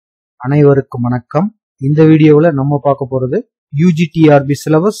அனைவருக்கும் வணக்கம். இந்த வீடியோவில் நம்ம பார்க்க போறது ugtRB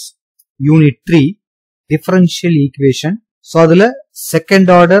syllabus unit 3 differential equation. So அதுல second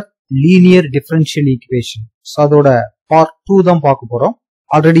order linear differential equation. So அதோட பார்ட் 2 தான் பார்க்க போறோம்.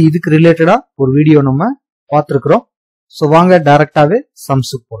 ஆல்ரெடி இதுக்கு ரிலேட்டடா ஒரு வீடியோ நம்ம பார்த்துருக்கிறோம். ஸோ வாங்க டைரக்டாவே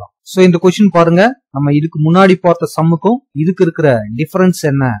சம்ஸுக்கு போலாம். ஸோ இந்த கொஸ்டின் பாருங்க, நம்ம இதுக்கு முன்னாடி பார்த்த சம்முக்கும் இதுக்கு இருக்கிற டிஃபரன்ஸ்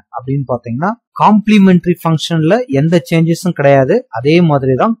என்ன அப்படின்னு பாத்தீங்கன்னா, காம்ப்ளிமெண்டரி ஃபங்க்ஷன்ல எந்த சேஞ்சஸும் கிடையாது, அதே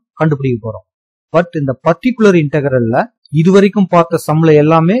மாதிரி தான் கண்டுபிடிக்க போறோம். பட் இந்த பர்டிகுலர் இன்டெகிரல்ல இதுவரைக்கும் பார்த்த சம்ல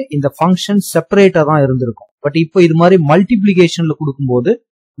எல்லாமே இந்த ஃபங்க்ஷன் செப்பரேட்டா தான் இருந்திருக்கும். பட் இப்போ இது மாதிரி மல்டிப்ளிகேஷன்ல கொடுக்கும்போது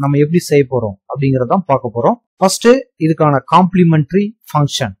நம்ம எப்படி செய்ய போறோம் அப்படிங்கறதான் பார்க்க போறோம். ஃபர்ஸ்ட் இதுக்கான காம்ப்ளிமெண்டரி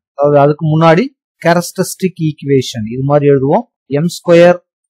ஃபங்க்ஷன், அதாவது அதுக்கு முன்னாடி கேரக்டரிஸ்டிக் ஈக்குவேஷன் இது மாதிரி எழுதுவோம். m square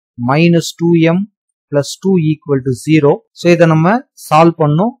minus 2m plus 2 equal to 0. So இதை நம்ம சால்வ்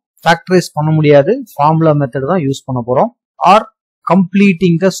பண்ணும், ஃபேக்டரைஸ் பண்ண முடியாது, ஃபார்முலா மெத்தட் தான் யூஸ் பண்ண போறோம். R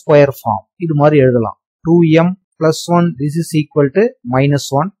completing the square form இது மாதிரி எழுதலாம். 2m plus 1 this is equal to minus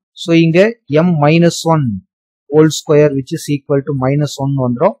 1. So இங்க m minus 1 whole square which is equal to minus 1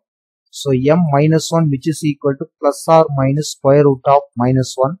 வந்துடும். So m minus 1 which is equal to plus R minus square root of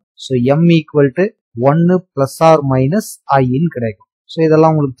minus 1. So m equal to 1 plus R minus iன்னு கிடைக்கும். So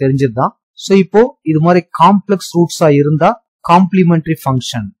இதெல்லாம் உங்களுக்கு தெரிஞ்சதுதான். So இப்போ இது மாதிரி complex ரூட்ஸா இருந்தா complementary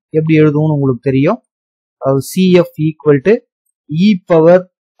function எப்படி எழுதுவோம்னு உங்களுக்கு தெரியும். அதாவது cf equal to e power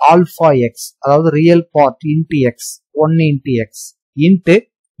alpha X, அதாவது real part into X 1 into X into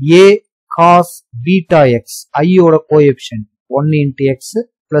a cos beta X, ஐயோட coefficient 1 into X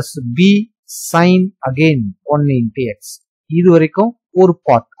plus b sign again 1 into X. இது வரைக்கும் ஒரு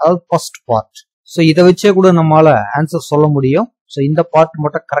பார்ட், அதாவது ஃபர்ஸ்ட் பார்ட். ஸோ இதை வச்சே கூட நம்மளால ஆன்சர் சொல்ல முடியும். ஸோ இந்த பார்ட்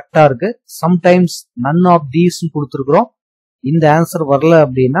மட்டும் கரெக்டா இருக்கு. சம்டைம்ஸ் நன் ஆஃப் தீஸ் கொடுத்துருக்குறோம். இந்த ஆன்சர் வரல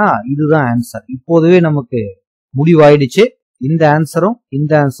அப்படின்னா இதுதான் ஆன்சர். இப்போதுவே நமக்கு முடிவாயிடுச்சு, இந்த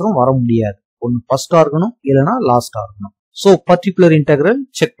ஆன்சரும் வர முடியாது. ஒன்னு ஃபர்ஸ்டா இருக்கணும், இல்லைன்னா லாஸ்டா இருக்கணும். ஸோ பர்டிகுலர் இன்டெகிரல்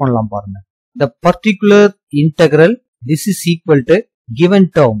செக் பண்ணலாம் பாருங்க. The particular integral this is equal to given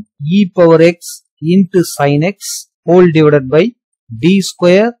term e power x into sin x whole divided by d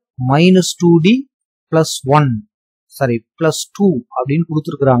square minus 2d plus 1 plus 2 அப்படின்னு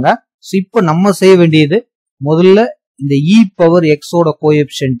கொடுத்துருக்காங்க. ஸோ இப்போ நம்ம செய்ய வேண்டியது, முதல்ல இந்த e பவர் x ஓட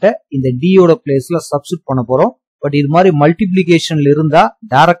கோஎஃபிஷியன்ட்டை இந்த d ஓட பிளேஸ்ல சப்ஸ்டிட் பண்ண போறோம். பட் இது மாதிரி மல்டிப்ளிகேஷன்ல இருந்தா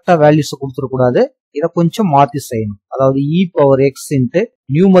டைரக்டா வேல்யூஸ் கொடுத்துடக்கூடாது, இதை கொஞ்சம் மாத்தி செய்யணும். அதாவது e power x into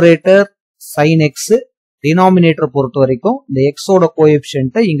numerator sin x, denominator பொறுத்த வரைக்கும் இந்த x ஓட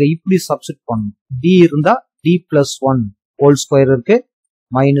கோஎஃபிஷியன்ட்டை இங்க இப்படி சப்ஸ்டிட் பண்ணணும். d இருந்தா d பிளஸ் 1 ஹோல் ஸ்கொயர் இருக்கு,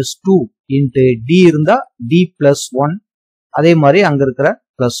 மைனஸ் 2 இன்ட்டு d இருந்தா d பிளஸ் 1, அதே மாதிரி அங்க இருக்கிற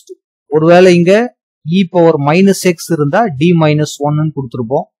பிளஸ் 2. ஒருவேளை இங்க e பவர் மைனஸ் எக்ஸ் இருந்தா d மைனஸ் 1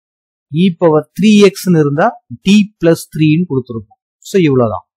 கொடுத்துருப்போம், e பவர் 3x இருந்தா d பிளஸ் 3 கொடுத்துருப்போம். ஸோ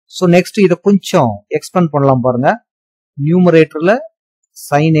இவ்வளவுதான். ஸோ நெக்ஸ்ட் இதை கொஞ்சம் எக்ஸ்பேண்ட் பண்ணலாம் பாருங்க. நியூமரேட்டர்ல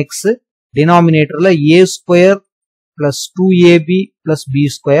sin x, டினாமினேட்டர்ல a square plus 2ab plus b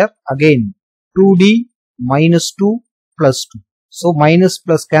square, again 2d minus 2 plus 2. So minus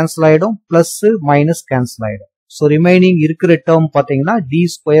plus cancel ஆயிடும், பிளஸ் மைனஸ் கேன்சல் ஆயிடும். ஸோ ரிமைனிங் இருக்கிற டேர்ம் பாத்தீங்கன்னா d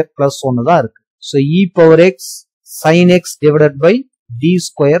ஸ்கொயர் பிளஸ் 1 தான் இருக்கு. So e power x sin x divided by d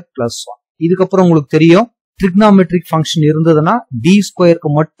square plus 1. இதுக்கப்புறம் உங்களுக்கு தெரியும், trigonometric function இருந்ததுன்னா d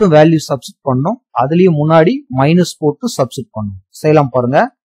ஸ்கொயருக்கு மட்டும் வேல்யூ சப்ஸ்டிட் பண்ணணும், அதுலயும் முன்னாடி மைனஸ் போட்டு சப்ஸ்டிட் பண்ணணும். செய்யலாம் பாருங்க.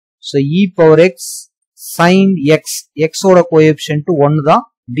 So e power x sin x, x ஓட கோஎஃபிஷியன்ட் 1 தான்,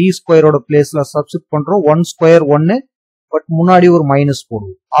 d ஸ்கொயரோட பிளேஸ்ல சப்ஸ்டிட் பண்றோம். 1 ஸ்கொயர் 1, பட் முன்னாடி ஒரு மைனஸ்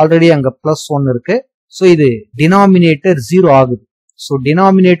போடுவோம், ஆல்ரெடி அங்க பிளஸ் 1 இருக்கு. ஸோ இது டினாமினேட்டர் 0 ஆகுது. ஸோ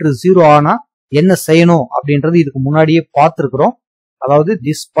டினாமினேட்டர் 0 ஆனா என்ன செய்யணும் அப்படின்றது இதுக்கு முன்னாடியே பார்த்திருக்கிறோம். அதாவது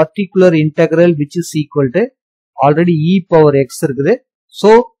this particular integral which is equal to already e power x இருக்குது.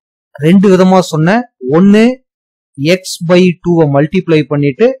 ஸோ ரெண்டு விதமா சொன்ன, ஒன்னு x பை 2 மல்டிப்ளை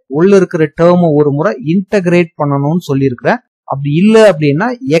பண்ணிட்டு உள்ள இருக்கிற டேர்ம் ஒரு முறை இன்டகிரேட் பண்ணணும்னு சொல்லியிருக்கிறேன். அப்படி இல்ல அப்படின்னா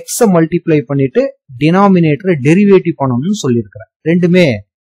x மல்டிப்ளை பண்ணிட்டு டினாமினேட்டரை டெரிவேட்டிவ் பண்ணணும்னு சொல்லியிருக்கிறேன். ரெண்டுமே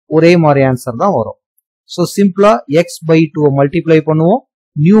ஒரே மாதிரி ஆன்சர் தான் வரும். ஸோ சிம்பிளா x பை 2 மல்டிப்ளை பண்ணுவோம்,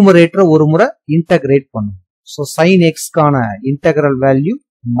 நியூமரேட்டரை ஒரு முறை இன்டகிரேட் பண்ணுவோம். So sign எக்ஸ்க்கான integral value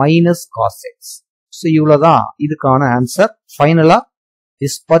minus cos X. So இவ்வளவுதான் இதுக்கான ஆன்சர். ஃபைனலா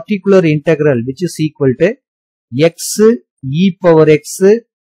this particular integral which is equal to x e power x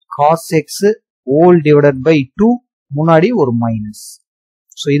cos x whole divided by 2, முன்னாடி ஒரு மைனஸ்.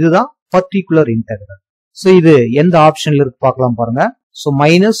 ஸோ இதுதான் பர்டிகுலர் இன்டெகிரல். ஸோ இது எந்த ஆப்ஷன்ல இருக்கு பார்க்கலாம் பாருங்க. So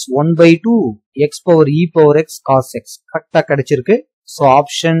minus 1 by 2 X power e power X cos X கரெக்டா கிடைச்சிருக்கு. So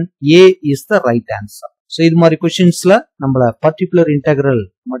option A is the right answer. So இது மாதிரி கொஸ்டின்ஸ்ல நம்மள பர்டிகுலர் இன்டெகிரல்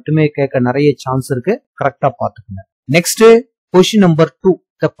மட்டுமே கேட்க நிறைய சான்ஸ் இருக்கு, கரெக்டா பாத்துக்கோங்க. Next question number 2,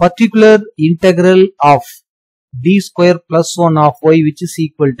 the particular integral of d square plus 1 of y which is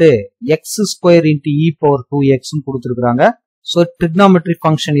equal to x square into e power 2x னு கொடுத்திருக்காங்க. So trigonometric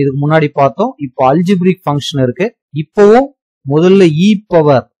function இதுக்கு முன்னாடி பார்த்தோம். இப்போ algebraic function இருக்கு. இப்போவும் முதல்ல e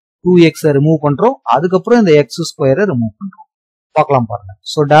power 2x ரிமூவ் பண்றோம். அதுக்கப்புறம் இந்த x square ரிமூவ் பண்றோம். பார்க்கலாம் பாருங்க.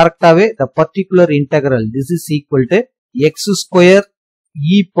 So டைரக்டாவே the particular integral this is equal to x square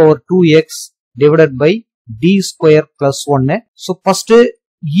e power 2x divided by d square plus 1. So first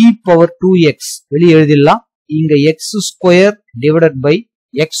e power 2x வெளிய எழுதிடலாம். இங்க x square divided by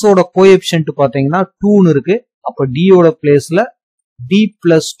x ஓட coefficient பாத்தீங்கன்னா 2 னு இருக்கு. அப்ப d ஓட பிளேஸ்ல d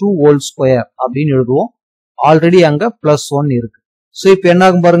plus 2 whole square அப்படின்னு எழுதுவோம். ஆல்ரெடி அங்க plus 1 இருக்கு. சோ இப்போ என்ன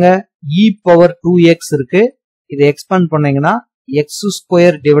ஆகும் பாருங்க, e power 2x இருக்கு. இதை எக்ஸ்பேண்ட் பண்ணீங்கன்னா x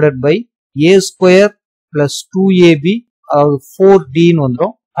square divided by a square plus 2ab அதாவது 4d னு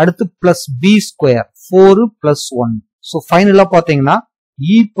வந்துரும். அடுத்து plus b square 4 plus 1. So ஃபைனலா பாத்தீங்கன்னா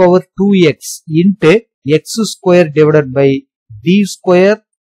e power 2x into x square divided by d square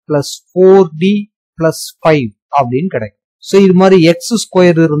plus 4d plus 5 அப்படின்னு கிடைக்கும். சோ இது மாதிரி x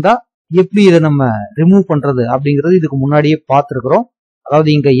square இருந்தா எப்படி இதை நம்ம ரிமூவ் பண்றது அப்படிங்கறது இதுக்கு முன்னாடியே பார்த்திருக்கிறோம். அதாவது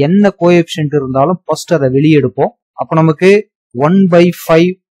இங்க என்ன கோஎஃபிஷியன்ட் இருந்தாலும் ஃபர்ஸ்ட் அதை வெளியே எடுப்போம். அப்ப நமக்கு 1/5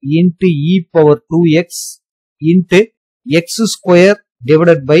 into e power 2x into x square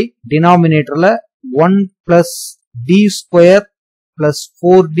divided by denominatorல 1 plus d square plus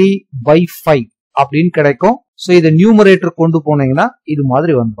 4d by 5 அப்படின்னு கிடைக்கும். சோ இதை நியூமரேட்டர் கொண்டு போனீங்கன்னா இது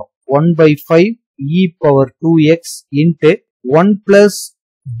மாதிரி வந்துடும். 1/5 e power 2x into 1 plus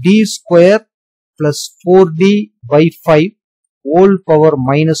d square plus 4d by 5 whole power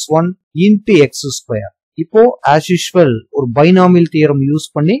minus 1 into x square. இப்போ as usual ஒரு binomial theorem யூஸ்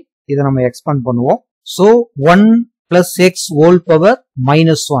பண்ணி இதை நம்ம எக்ஸ்பேண்ட் பண்ணுவோம். So 1 plus x whole power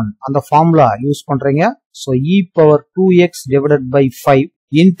minus 1 அந்த ஃபார்முலா யூஸ் பண்றீங்க. So e power 2x divided by 5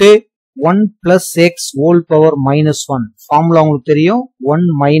 into 1 plus x whole power minus 1 formula உங்களுக்கு தெரியும். 1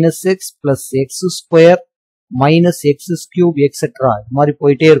 minus x plus x square minus x cube etc. இது மாதிரி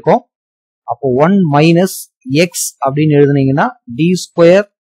போயிட்டே இருக்கும். அப்போ 1 minus x அப்படின்னு எழுதுனீங்கன்னா d square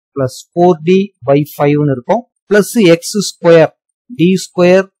plus 4d by 5 னு இருக்கும். plus x square d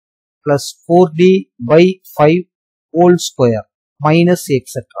square plus 4d by 5 whole square minus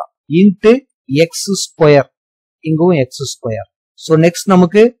etc. into x square இங்கும் x square. so next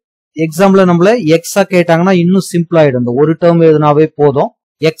நமக்கு எக்ஸாம்ல நம்மள x கேட்டாங்கன்னா இன்னும் சிம்பிள் ஆயிடும். இந்த ஒரு டேர்ம் எழுதினாவே போதும்.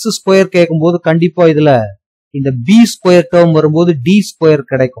 x ஸ்கொயர் கேட்கும்போது கண்டிப்பா இதுல இந்த b ஸ்கொயர் டேர்ம் வரும்போது d ஸ்கொயர்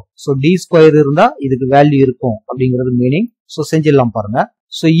கிடைக்கும். சோ d ஸ்கொயர் இருந்தா இதுக்கு வேல்யூ இருக்கும் அப்படிங்கிறது மீனிங். சோ செஞ்சிடலாம் பாருங்க.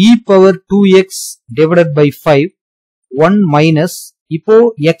 So e power 2x divided by 5 1 minus இப்போ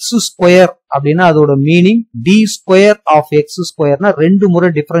x ஸ்கொயர் அப்படின்னா அதோட meaning d square of x ஸ்கொயர்னா ரெண்டு முறை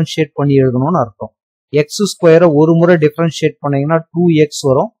டிஃபரன்ஷியேட் பண்ணி எழுதணும்னு அர்த்தம். x ஸ்கொயரை ஒரு முறை டிஃபரன்ஷியேட் பண்ணீங்கன்னா 2x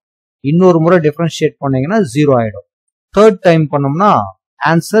வரும். இன்னொரு முறை டிஃபரன்ஷியேட் பண்ணீங்கன்னா 0 ஆயிடும். தேர்ட் டைம் பண்ணோம்னா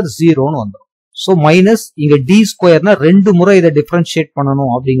ஆன்சர் 0னு வந்துடும். சோ மைனஸ் இங்க d ஸ்கொயர்னா ரெண்டு முறை இதை டிஃபரன்ஷியேட்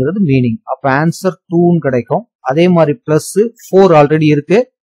பண்ணணும் அப்படிங்கிறது மீனிங். அப்ப ஆன்சர் 2னு கிடைக்கும். அதே மாதிரி பிளஸ் 4 ஆல்ரெடி இருக்கு.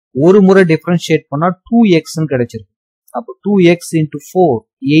 ஒரு முறை டிஃபரன்ஷியேட் பண்ணா 2x னு கிடைச்சிருக்கு. அப்ப 2x into 4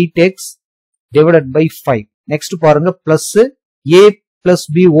 8x divided by 5. Next பாருங்க plus a plus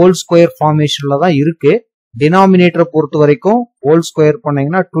b whole square ஃபார்மேஷன்ல தான் இருக்கு. டினாமினேட்டரை பொறுத்த வரைக்கும் ஹோல் ஸ்கொயர்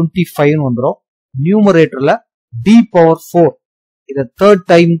பண்ணீங்கன்னா 25 வந்துடும். நியூமரேட்டர்ல d பவர் 4 இதை தேர்ட்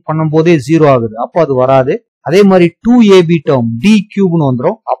டைம் பண்ணும் போதே 0 ஆகுது. அப்போ அது வராது. அதே மாதிரி 2ab டேர்ம் d கியூப்னு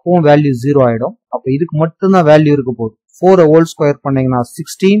வந்துடும். அப்பவும் வேல்யூ 0 ஆயிடும். அப்ப இதுக்கு மட்டும்தான் வேல்யூ இருக்க போகுது. 4 ஹோல் ஸ்கொயர் பண்ணீங்கன்னா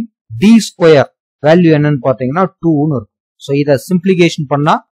 16 d ஸ்கொயர் வேல்யூ என்னன்னு பாத்தீங்கன்னா 2னு இருக்கும். சோ இதை சிம்பிளிகேஷன்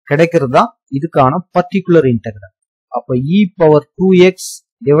பண்ணா கிடைக்கிறது தான் இதுக்கான பர்டிகுலர் இன்டெகிரல். அப்ப e power 2x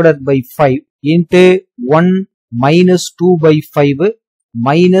divided by 5 into 1 minus 2 by 5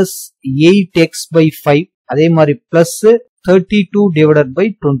 minus 8x by 5 அதே மாதிரி plus 32 divided by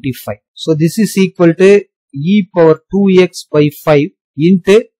 25. So this is equal to e power 2x by 5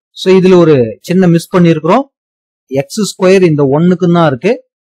 into so இதுல ஒரு சின்ன மிஸ் பண்ணிருக்கிறோம். x ஸ்கொயர் இந்த 1க்கு தான் இருக்கு.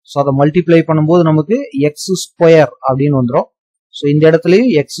 சோ அதை மல்டிப்ளை பண்ணும்போது நமக்கு x ஸ்கொயர் அப்படின்னு வந்துடும். சோ இந்த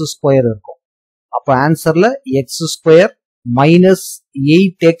இடத்துலயும் x ஸ்கொயர் இருக்கும். அப்ப ஆன்சர்ல x square minus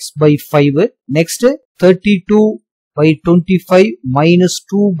 8x by 5 next 32 by 25 minus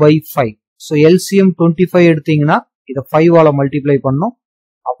 2 by 5. so LCM 25 எடுத்தீங்கன்னா இத 5 ஆல மல்டிப்ளை பண்ணோம்.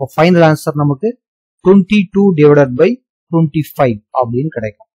 அப்ப ஃபைனல் ஆன்சர் நமக்கு 22 divided by 25 அப்படின்னு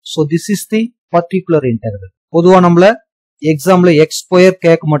கிடைக்கும். so this is the particular integral. பொதுவா நம்மள எக்ஸாம்ல x ஸ்கொயர்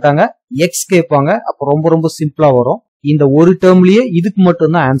கேட்க மாட்டாங்க, x கேட்பாங்க. அப்ப ரொம்ப ரொம்ப சிம்பிளா வரும். இந்த ஒரு டேர்ம்லயே இதுக்கு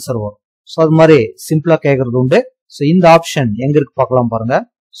மட்டும் தான் ஆன்சர் வரும். சோ அது மாதிரி சிம்பிளா கேக்குறது உண்டு. சோ இந்த ஆப்ஷன் எங்க இருக்கு பார்க்கலாம் பாருங்க.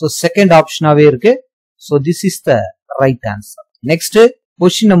 சோ செகண்ட் ஆப்ஷனாவே இருக்கு. So this is the right answer. Next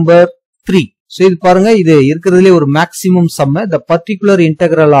question number 3. So இது பாருங்க, இது இருக்கிறதுலே ஒரு maximum some. The particular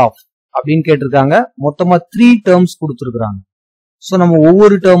integral of அப்படின்னு கேட்டிருக்காங்க. மொத்தமா 3 டேர்ம்ஸ் கொடுத்திருக்காங்க. சோ நம்ம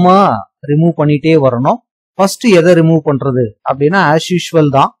ஒவ்வொரு டேர்மா ரிமூவ் பண்ணிட்டே வரணும். ஃபர்ஸ்ட் எதை ரிமூவ் பண்றது அப்படின்னா ஆஸ்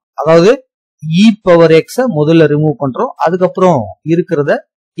யூஷுவல் தான். அதாவது e பவர் x முதல்ல ரிமூவ் பண்றோம். அதுக்கப்புறம் இருக்கிறத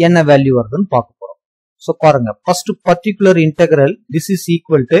என்ன வேல்யூ வருதுன்னு பார்க்க போறோம். சோ பாருங்க, first particular integral this is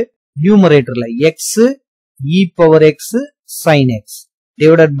equal to நியூமரேட்டர்ல x e power x sin x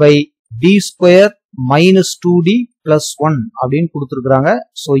divided by d square minus 2d plus 1 அப்படின்னு கொடுத்துருக்காங்க.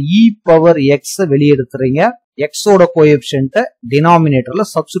 சோ e பவர் x வெளியே எடுத்துறீங்க. x ஓட கோஎஃபிஷியன்ட் டினாமினேட்டர்ல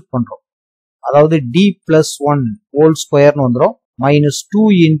சப்ஸ்டிட் பண்றோம். அதாவது d பிளஸ் 1 ஹோல் ஸ்கொயர்னு வந்துரும். Minus 2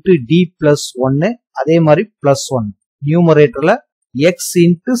 into d plus 1 அதே மாதிரி plus 1 நியூமரேட்டர்ல x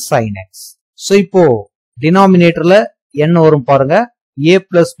into sin x. So இப்போ டினாமினேட்டர்ல என்ன வரும் பாருங்க, a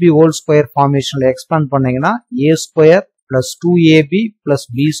plus b whole square ஃபார்மேஷன்ல expand பண்ணீங்கன்னா a square plus 2ab plus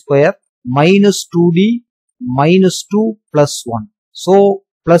b square minus 2d minus 2 plus 1. So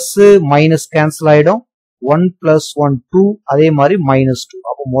plus minus cancel ஆயிடும். 1 plus 1 2 அதே மாதிரி மைனஸ் 2.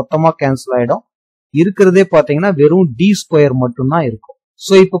 அப்போ மொத்தமா கேன்சல் ஆயிடும். இருக்கிறதே பாத்தீங்கன்னா வெறும் d ஸ்கொயர் மட்டும் தான் இருக்கும்.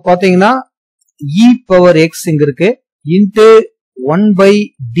 சோ இப்ப பாத்தீங்கன்னா e பவர் x இங்க இருக்கு into 1 by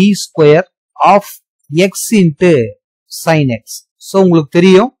d square of x into sin x. So உங்களுக்கு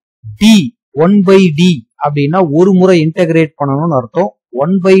தெரியும் d 1 பை d அப்படின்னா ஒரு முறை இன்டகிரேட் பண்ணணும்னு அர்த்தம்.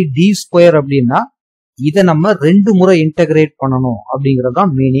 1 பை d ஸ்கொயர் அப்படின்னா இதை நம்ம 2 முறை இன்டகிரேட் பண்ணணும் அப்படிங்கறது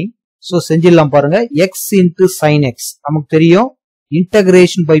தான் மீனிங். சோ செஞ்சிடலாம் பாருங்க. x இன்டு sin x நமக்கு தெரியும்.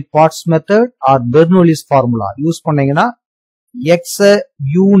 Integration by parts method R Bernoulli's formula use பண்ணீங்கன்னா x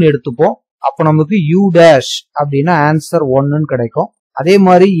u ன்னு எடுத்துப்போம். அப்ப நமக்கு u டேஷ் அப்படின்னா ஆன்சர் 1 கிடைக்கும். அதே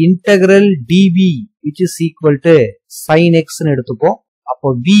மாதிரி integral dv which is equal to sin x ன்னு எடுத்துப்போம். அப்போ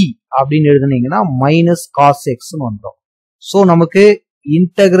v அப்படின்னு எழுதுனீங்கன்னா மைனஸ் காஸ் x ன்னு வந்துடும். சோ நமக்கு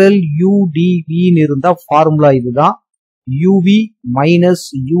இன்டகிரல் u dv ன்னு இருந்தா ஃபார்முலா இதுதான். uv minus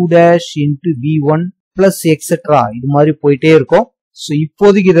u dash into v1 plus etcetera இது மாதிரி போயிட்டே இருக்கும். சோ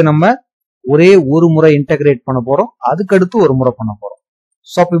இப்போதைக்கு இதை நம்ம ஒரே ஒரு முறை இன்டகிரேட் பண்ண போறோம். அதுக்கடுத்து ஒரு முறை பண்ண போறோம்.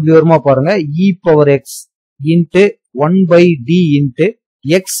 சோ அப்ப இப்படி வருமா பாருங்க, e power x into 1 by d into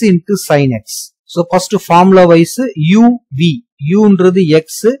x into sin x. So first formula wise uv uன்றது x,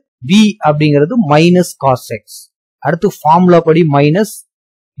 v அப்படிங்கிறது மைனஸ் காஸ் x. அடுத்து ஃபார்முலா படி மைனஸ்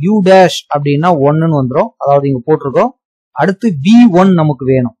u டேஷ் அப்படின்னா 1 ன்னு வந்துரும். அதாவது இங்க போட்டிருக்கோம். அடுத்து v1 நமக்கு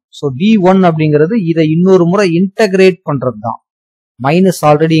வேணும். சோ v1 அப்படிங்கிறது இதை இன்னொரு முறை இன்டகிரேட் பண்றது தான். மைனஸ்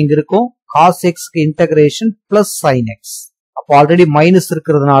ஆல்ரெடி இங்க இருக்கும். Cos எக்ஸ்க்கு integration plus sin x. அப்போ ஆல்ரெடி மைனஸ்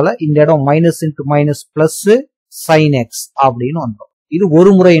இருக்கிறதுனால இந்த இடம் minus into minus plus sin x அப்படின்னு வந்துடும். இது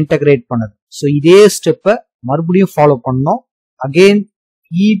ஒரு முறை இன்டகிரேட் பண்ணது. சோ இதே ஸ்டெப்பை மறுபடியும் ஃபாலோ பண்ணோம். Again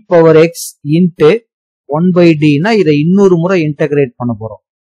e power x into 1 by d னா இதை இன்னொரு முறை இன்டகிரேட் பண்ண போறோம்.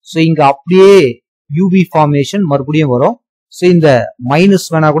 சோ இங்க அப்படியே uv ஃபார்மேஷன் மறுபடியும் வரும். சோ இந்த மைனஸ்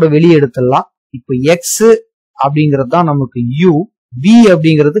வேணா கூட வெளியே எடுத்துடலாம். இப்போ x அப்படிங்கிறது தான் நமக்கு u, v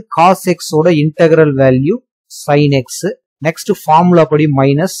அப்படிங்கிறது cos x ஓட integral value sin x. Next formula படி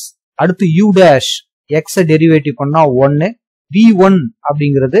மைனஸ். அடுத்து u டேஷ் x டெரிவேட்டிவ் பண்ணா 1, v1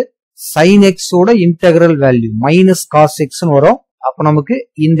 அப்படிங்கிறது sin x ஓட integral value minus cos x ன்னு வரும். அப்ப நமக்கு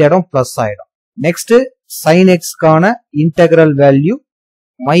இந்த இடம் பிளஸ் ஆயிடும். நெக்ஸ்ட் sin x கான integral value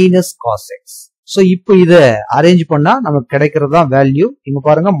minus cos x. So இப்போ இத அரேஞ்ச் பண்ணா நமக்கு கிடைக்கிறது தான் வேல்யூ. இங்க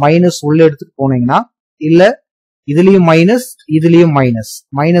பாருங்க, மைனஸ் உள்ள எடுத்துட்டு போனீங்கன்னா இல்ல இதுலயும் மைனஸ் இதுலயும் மைனஸ்,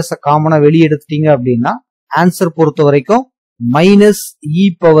 மைனஸ காமனா வெளியே எடுத்துட்டீங்க அப்படின்னா ஆன்சர் பொறுத்த வரைக்கும் minus e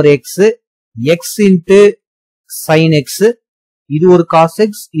power X X into sine x, இது ஒரு காஸ்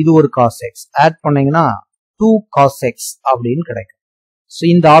எக்ஸ் இது ஒரு காஸ் எக்ஸ், ஆட் பண்ணீங்கன்னா 2 cos x அப்படின்னு கிடைக்கும். சோ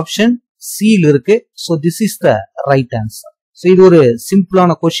இந்த ஆப்ஷன் C இருக்கு. So this is the right answer. So இது ஒரு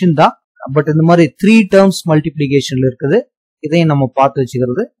சிம்பிளான கொஸ்டின் தான். பட் இந்த மாதிரி 3 டேர்ம்ஸ் மல்டிப்ளிகேஷன்ல இருக்குது. இதையும் நம்ம பார்த்து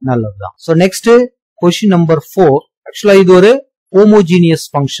வச்சுக்கிறது நல்லதுதான். So next question number 4. ஆக்சுவலா இது ஒரு ஹோமோஜீனியஸ்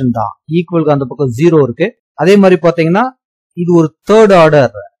ஃபங்க்ஷன் தான். ஈக்குவலுக்கு அந்த பக்கம் 0 இருக்கு. அதே மாதிரி பாத்தீங்கன்னா இது ஒரு தேர்ட்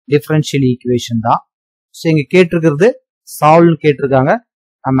ஆர்டர் டிஃபரன்ஷியல் ஈக்குவேஷன் தான். சோ இங்க கேட்டிருக்கிறது சால்வ் கேட்டிருக்காங்க.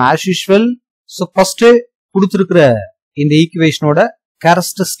 நம்ம ஆஸ் யூஷுவல் சோ ஃபர்ஸ்ட் கொடுத்திருக்கிற இந்த ஈக்குவேஷனோட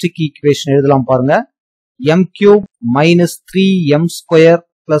கேரக்டரிஸ்டிக் ஈக்குவேஷன் எழுதலாம் பாருங்க. m cube minus 3m square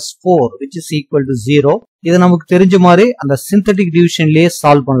plus 4 which is equal to 0. இது நமக்கு தெரிஞ்ச மாதிரி அந்த சிந்தட்டிக் டிவிஷன்லயே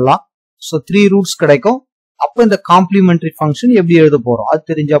சால்வ் பண்ணலாம். சோ 3 ரூட்ஸ் கிடைக்கும். அப்ப இந்த காம்ப்ளிமெண்டரி ஃபங்க்ஷன் எப்படி எழுத போறோம் அது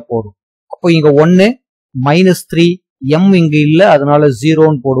தெரிஞ்சா போதும். அப்போ இங்க 1 மைனஸ் 3 m இங்க இல்ல, அதனால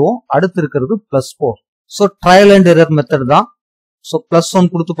 0ன்னு போடுவோம். அடுத்து இருக்கிறது plus 4. So trial and error method தான். சோ பிளஸ் 1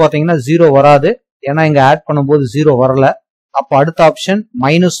 கொடுத்து பாத்தீங்கன்னா 0 வராது, ஏன்னா இங்க ஆட் பண்ணும்போது 0 வரல. அப்ப அடுத்த ஆப்ஷன்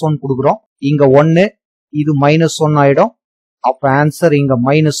மைனஸ் 1 கொடுக்குறோம். இங்க 1 இது மைனஸ் 1 ஆயிடும். அப்ப ஆன்சர் இங்க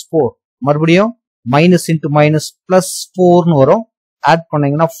 -4. மறுபடியும் மைனஸ் இன்டு மைனஸ் பிளஸ் 4னு வரும். ஆட்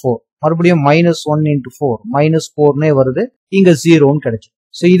பண்ணீங்கன்னா 4. மறுபடியும் -1 into 4 -4னே வருது. இங்க 0ன்னு கிடைக்கும்.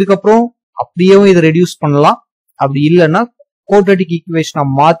 சோ இதுக்கப்புறம் அப்படியே இதை ரெடியூஸ் பண்ணலாம். அப்படி இல்லைன்னா குவாட்ரேட்டிக் ஈக்குவேஷனை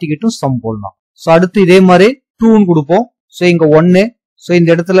மாத்திக்கிட்டும் சம் போடலாம். சோ அடுத்து இதே மாதிரி 2ன்னு கொடுப்போம். சோ இங்க 1. சோ இந்த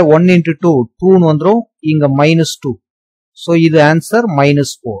இடத்துல 1 into 2 2ன்னு வந்துடும். இங்க -2. சோ இது ஆன்சர்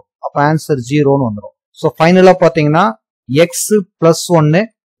 -4. அப்ப ஆன்சர் 0ன்னு வந்துடும். சோ ஃபைனலா பாத்தீங்கன்னா x plus 1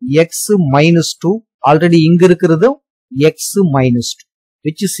 x -2 ஆல்ரெடி இங்க இருக்கிறது x -2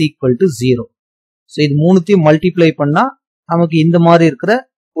 which is equal to 0. So இது மூணுத்தையும் மல்டிப்ளை பண்ணா நமக்கு இந்த மாதிரி இருக்கிற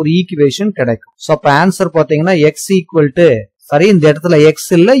ஒரு ஈக்குவேஷன் கிடைக்கும். சோ அப்ப ஆன்சர் பாத்தீங்கன்னா x equal to சரி இந்த இடத்துல x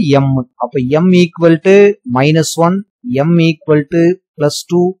இல்ல m. அப்ப m equal to -1 m equal to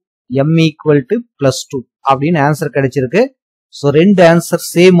 +2 m equal to +2 அப்படின்னு ஆன்சர் கிடைச்சிருக்கு. சோ ரெண்டு ஆன்சர்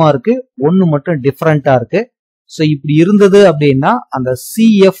சேமா இருக்கு, ஒன்னு மட்டும் டிஃபரெண்டா இருக்கு. சோ இப்படி இருந்தது அப்படின்னா அந்த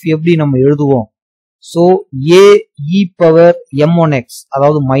CF எப்படி நம்ம எழுதுவோம்? So a e power m1x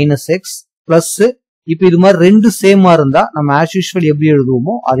அதாவது -x பிளஸ் இப்ப இது மாதிரி ரெண்டு சேமா இருந்தா நம்ம ஆஸ் யூஷுவல் எப்படி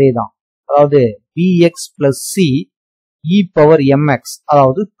எழுதுவோமோ அதேதான். அதாவது bx plus c e power mx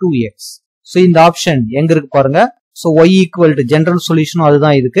அதாவது 2x. சோ இந்த ஆப்ஷன் எங்க இருக்கு பாருங்க. So y equal to general சொல்யூஷனும்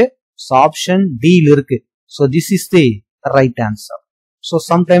அதுதான் இருக்கு. சோ ஆப்ஷன் D ல இருக்கு. So this is the right answer. So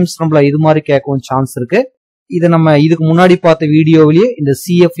sometimes நம்மள இது மாதிரி கேட்கவும் சான்ஸ் இருக்கு. இதை நம்ம இதுக்கு முன்னாடி பார்த்த வீடியோவிலேயே இந்த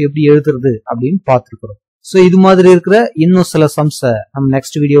CF எப்படி எழுதுறது அப்படின்னு பார்த்துருக்கிறோம். சோ இது மாதிரி இருக்கிற இன்னும் சில சம்ஸை நம்ம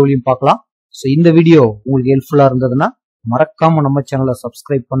நெக்ஸ்ட் வீடியோவிலையும் பார்க்கலாம். சோ இந்த வீடியோ உங்களுக்கு ஹெல்ப்ஃபுல்லா இருந்ததுன்னா மறக்காம நம்ம சேனலை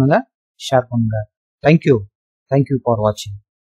சப்ஸ்கிரைப் பண்ணுங்க, ஷேர் பண்ணுங்க. தேங்க்யூ ஃபார் வாட்சிங்.